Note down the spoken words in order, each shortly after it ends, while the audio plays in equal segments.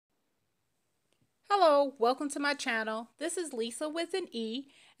Hello, welcome to my channel. This is Lisa with an E,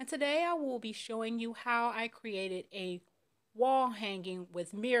 and today I will be showing you how I created a wall hanging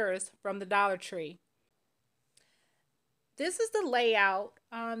with mirrors from the Dollar Tree. This is the layout.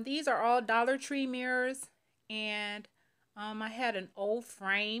 These are all Dollar Tree mirrors, and I had an old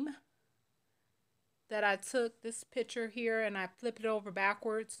frame that I took this picture here and I flipped it over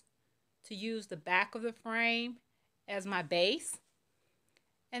backwards to use the back of the frame as my base.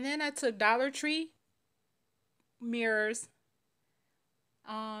 And then I took Dollar Tree mirrors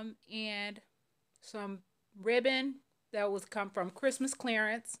and some ribbon that was come from Christmas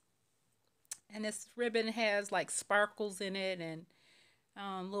clearance, and this ribbon has like sparkles in it and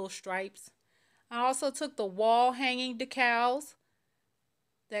little stripes. I also took the wall hanging decals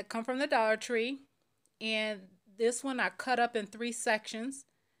that come from the Dollar Tree, and this one I cut up in 3 sections,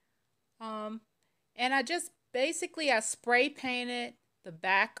 and I just basically I spray painted the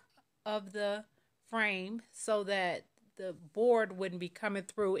back of the frame so that the board wouldn't be coming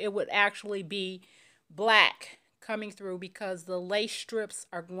through. It would actually be black coming through because the lace strips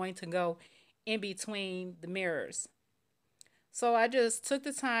are going to go in between the mirrors. So I just took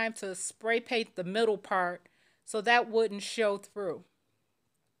the time to spray paint the middle part so that wouldn't show through.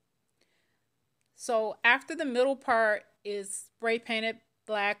 So after the middle part is spray painted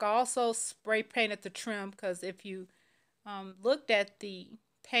black, I also spray painted the trim, because if you looked at the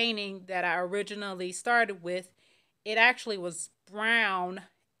painting that I originally started with, it actually was brown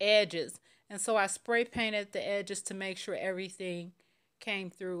edges, and so I spray painted the edges to make sure everything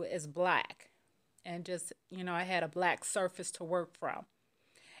came through as black, and just, I had a black surface to work from.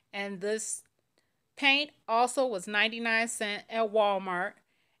 And this paint also was 99 cents at Walmart,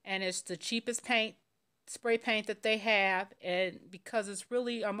 and it's the cheapest spray paint that they have, and because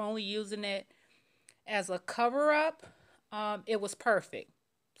I'm only using it as a cover up, it was perfect.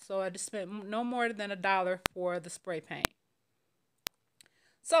 So I just spent no more than $1 for the spray paint.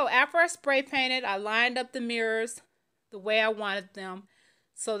 So after I spray painted, I lined up the mirrors the way I wanted them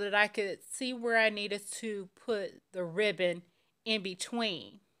so that I could see where I needed to put the ribbon in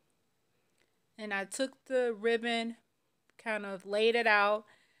between. And I took the ribbon, kind of laid it out,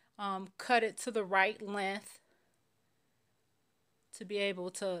 cut it to the right length to be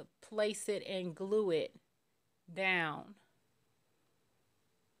able to place it and glue it down.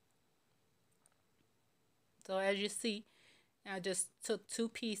 So as you see, I just took 2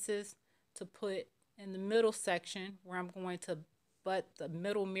 pieces to put in the middle section where I'm going to butt the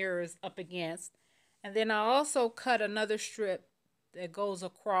middle mirrors up against. And then I also cut another strip that goes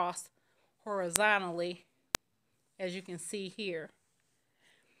across horizontally, as you can see here.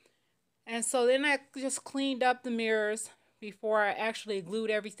 And so then I just cleaned up the mirrors before I actually glued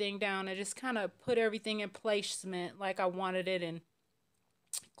everything down. I just kind of put everything in placement like I wanted it and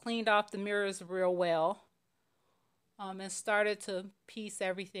cleaned off the mirrors real well. And started to piece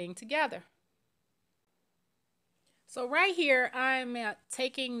everything together. So right here, I'm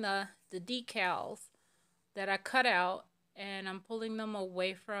taking the decals that I cut out, and I'm pulling them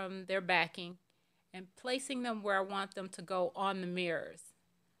away from their backing and placing them where I want them to go on the mirrors.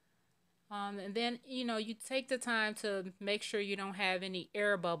 And then, you take the time to make sure you don't have any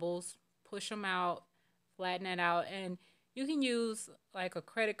air bubbles, push them out, flatten it out, and you can use like a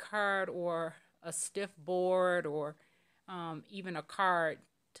credit card or a stiff board or even a card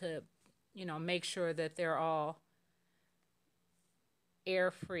to, make sure that they're all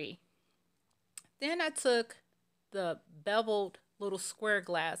air free. Then I took the beveled little square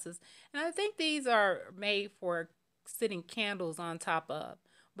glasses, and I think these are made for sitting candles on top of,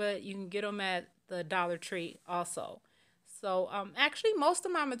 but you can get them at the Dollar Tree also. So actually most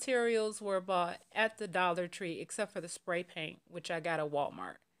of my materials were bought at the Dollar Tree except for the spray paint, which I got at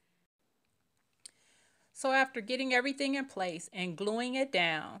Walmart. So after getting everything in place and gluing it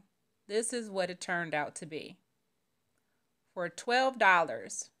down, this is what it turned out to be. For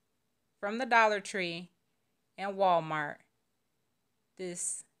 $12 from the Dollar Tree and Walmart,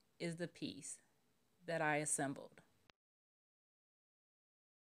 this is the piece that I assembled.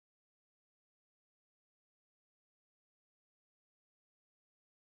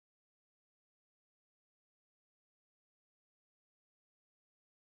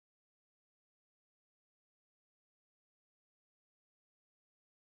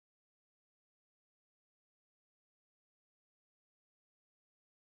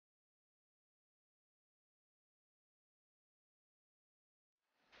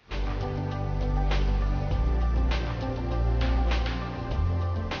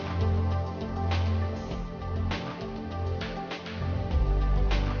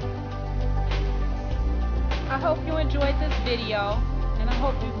 I hope you enjoyed this video, and I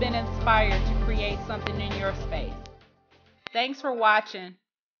hope you've been inspired to create create something in your space. Thanks for watching.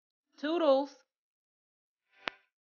 Toodles!